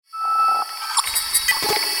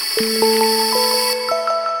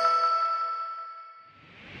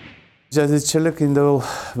Җәдитчелек инде ул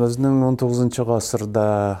безнең 19 гасырда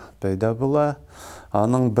пайда була.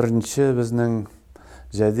 Аның беренче безнең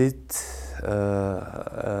җәдит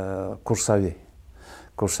Курсави.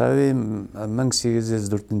 Курсави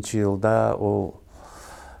 1804 елда ул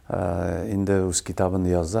инде үз китабын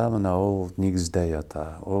яза, менә ул нигездә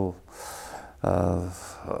ята. Ул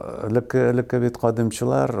элекке бит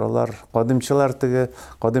кадимчылар, алар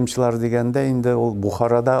кадимчылар дигәндә инде ул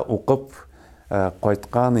Бухарада укып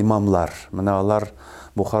кайткан имамлар. Менә алар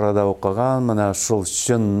Бухарада укыган, менә шул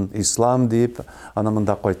чын ислам дип, аны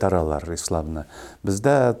монда кайтаралар исламны.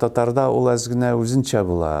 Бездә татарда ул әзгенә үзенчә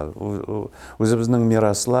була. Үзебезнең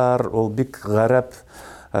мираслар, ул бик гарәп,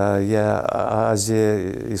 Азия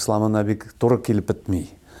исламына бик туры килеп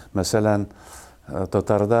бетми. Мәсәлән,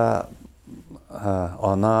 татарда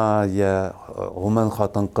ана, гомумән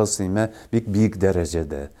хатын-кыз бик биек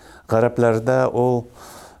дәрәҗәдә. Гарәпләрдә ул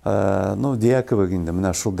дия кебек инде,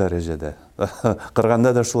 менә шул дәрәҗәдә.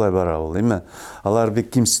 Кырганда да шулай бара ул, име? Алар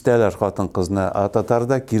бик кимсетәләр хатын-кызны, а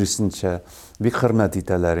татарда киресенчә бик хөрмәт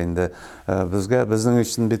итәләр инде. Безнең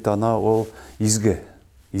өчен бит ана ул изге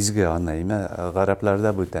ана, име?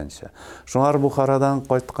 Гарәпләрдә бүтәнчә. Шуңар Бухарадан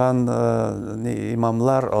кайткан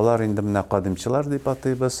имамлар, алар инде менә кадимчылар дип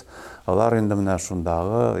атыйбыз. Алар инде менә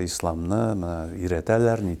шундагы исламны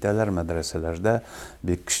өйрәтәләр, нитәләр мәдрәсәләрдә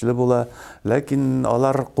бик көчле була. Ләкин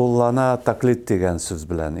алар куллана таклит дигән сүз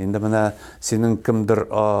белән. Инде менә синең кемдер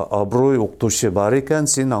абруй укытучы бар икән,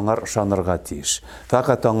 син аңар ышанырга тиеш.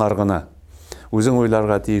 Фақат аңар гына. Үзең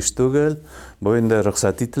уйларга тиеш түгел, бу инде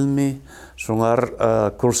рөхсәт ителми.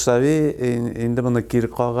 Шуңар Курсави инде моны кире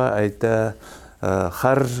кага әйтә,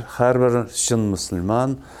 һәрбер чын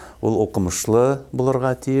мөселман ул укымышлы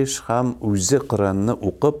булырга тиеш һәм үзе Коранны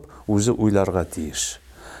укып, үзе уйларга тиеш.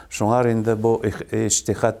 Шуңар инде бу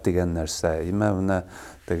иҗтихад дигән нәрсә. Менә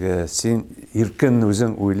теге син иркен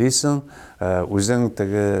үзең уйлыйсың, үзең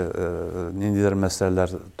теге ниндидер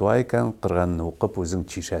мәсьәләләр туа икән, Коранны укып үзең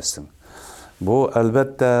чишәсең. Бу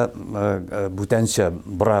әлбәттә бүтәнчә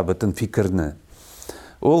бара бөтен фикерне.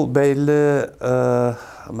 Ул бәйле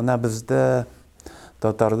менә бездә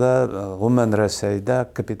татарда, гомумән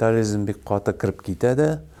Рәсәйдә капитализм бик каты кирип китә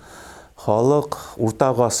дә. Халык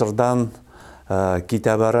урта гасырдан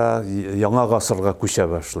китә бара, яңа гасырга күчә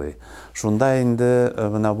башлый. Шунда инде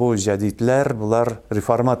менә бу җәдитләр, булар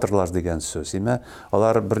реформаторлар дигән сүз.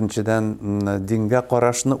 Алар беренчедән дингә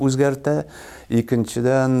карашны үзгәртә,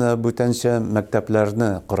 икенчедән бүтәнчә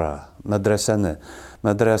мәктәпләрне кора, мәдрәсәне.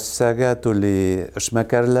 Мәдрәсәгә түли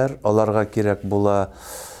эшмәкәрләр, аларга кирәк була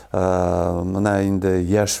менә инде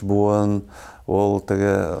яшь буын, ул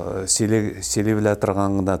теге сөйли белә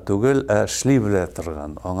торган гына түгел, эшли белә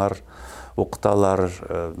торган. Аңар укыталар,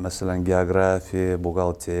 мәсәлән, география,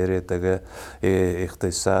 бухгалтерия, теге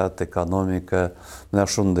икътисад, экономика, менә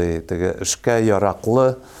шундый теге эшкә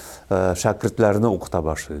яраклы шәкертләрне укыта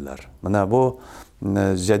башлыйлар. Менә бу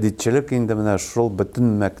җәдитчелек инде менә шул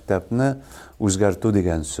бөтен мәктәпне үзгәртү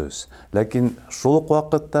дигән сүз. Ләкин шул ук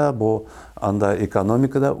вакытта бу анда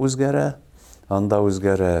экономикада үзгәрә, анда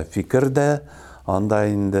үзгәрә фикер дә, анда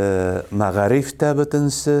инде мәгариф тә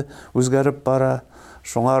бөтенсе үзгәреп бара.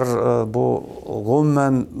 Шуңар бу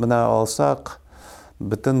гомумән менә алсак,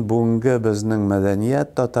 бөтен бүгенге безнең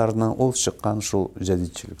мәдәният татарның ул чыккан шул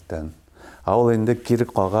җәдитчелектән. Ул инде кире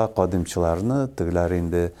кага кадимчыларны, тегеләр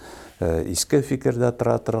инде иске фикердә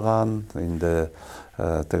тора торган, инде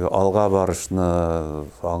теге алга барышны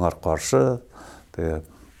аңар каршы, теге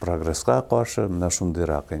прогресска каршы, менә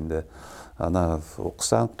шундыйрак инде. Ана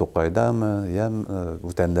уксаң, Тукайдамы,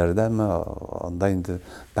 бүтәнләрдәме, анда инде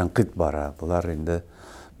тәнкыйть бара. Булар инде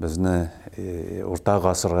безне урта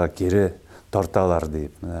гасырга кире тарталар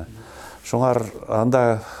дип. Шуңар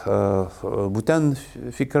анда бүтән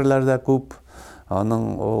фикерләр дә күп.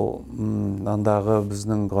 Андагы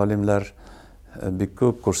безнең галимләр бик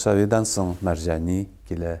күп. Курсавидан соң Мәрҗани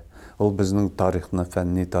килә. Ул безнең тарихны,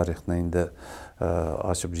 фәнни тарихны инде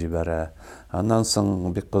ачып җибәрә. Аннан соң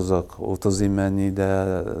бик кызык 30 имәнидә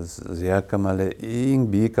Зия Камали иң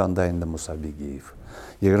бик анда инде Муса Бигиев.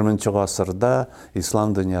 20-нчы гасырда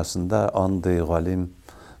ислам дөньясында андый галим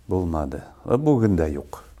булмады. Бүген дә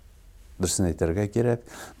юк. Дөресен әйтергә кирәк,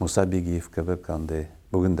 Муса Бигиев кебек андый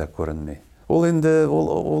бүген дә күренми. Ул инде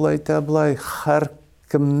ул әйтә булай, һәр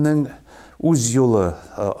кемнең үз юлы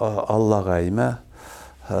Аллага,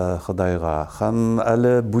 Худайга. Һәм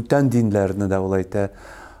әле бүтән динләрне дә ул әйтә,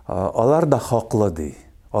 алар да хаклы ди.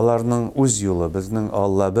 Аларның үз юлы, безнең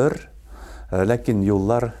Алла бер, ләкин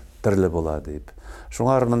юллар төрле була дип.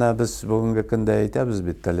 Шуңар менә без бүгенге көндә әйтәбез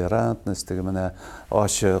бит, толерантность, менә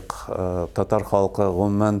ачык, татар халкы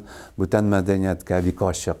гомумән бүтән мәдәнияткә бик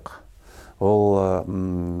ачык. Ул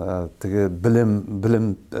теге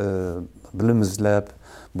белем эзләп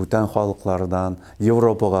бүтән халыклардан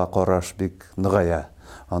Европага караш бик ныгая.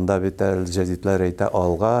 Анда бит җәдитләр әйтә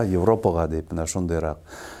алга Европага дип, менә шундыйрак.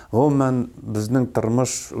 Гомумән безнең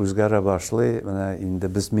тормыш үзгәрә башлый, менә инде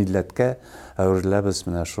без милләткә әвереләбез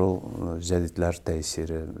менә шул җәдитләр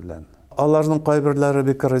тәэсире белән. Аларның кайберләре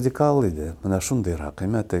бик радикал иде. Менә шундыйрак,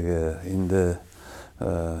 теге инде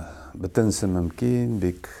бөтенсе мөмкин,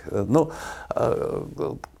 бик,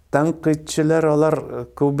 тәнкыйтьчеләр алар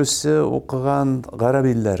күбесе укыган гарәп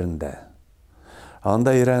илләрендә.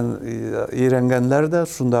 Анда өйрәнгәннәр дә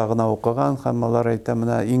шунда гына укыган, һәм алар әйтә,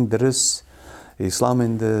 менә иң дөрес ислам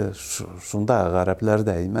инде шунда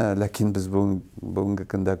гарәпләрдә, ләкин без бүгенге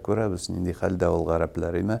көндә күрәбез, нинди хәлдә ул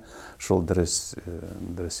гарәпләр, шул дөрес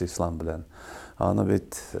ислам белән. Аны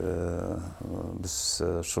бит без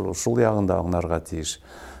шул ягында аңларга тиеш.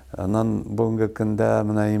 Аннан бүгенге көндә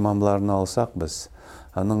менә имамларны алсак без,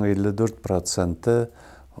 аның 54%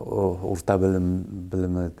 урта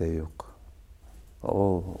белеме дә юк.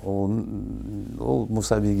 Ул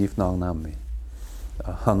Муса Бигиевне аңламый.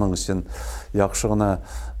 Аның өчен яхшы гына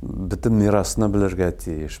бөтен мирасны белергә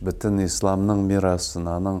тиеш, бөтен исламның мирасын,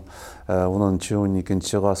 аның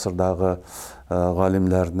 10-12 гасырдагы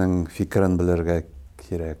галимнәрнең фикерен белергә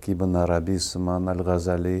кирәк. Ибн Араби, Сыман,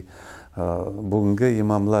 Аль-Газали, бүгенге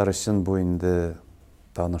имамлар өчен бу инде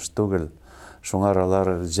таныш түгел. Шуңар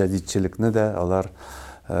алар җәдитчелекне дә алар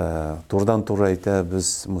турдан-тур әйтә,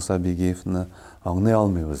 без Муса Бигиевне аңлый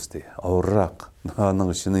алмыйбыз ди, авыррак. Аның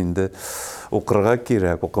өчен инде укырга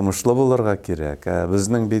кирәк, укымышлы булырга кирәк.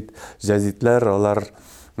 Безнең бит җәдитләр, алар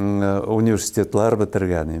университетлар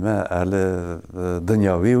бетергән, әле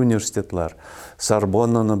дөньяви университетлар,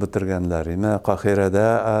 Сорбоннаны бетергәннәр, Каһирәдә,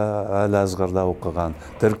 Әл-Азгырда укыган,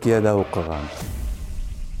 Төркиядә укыган.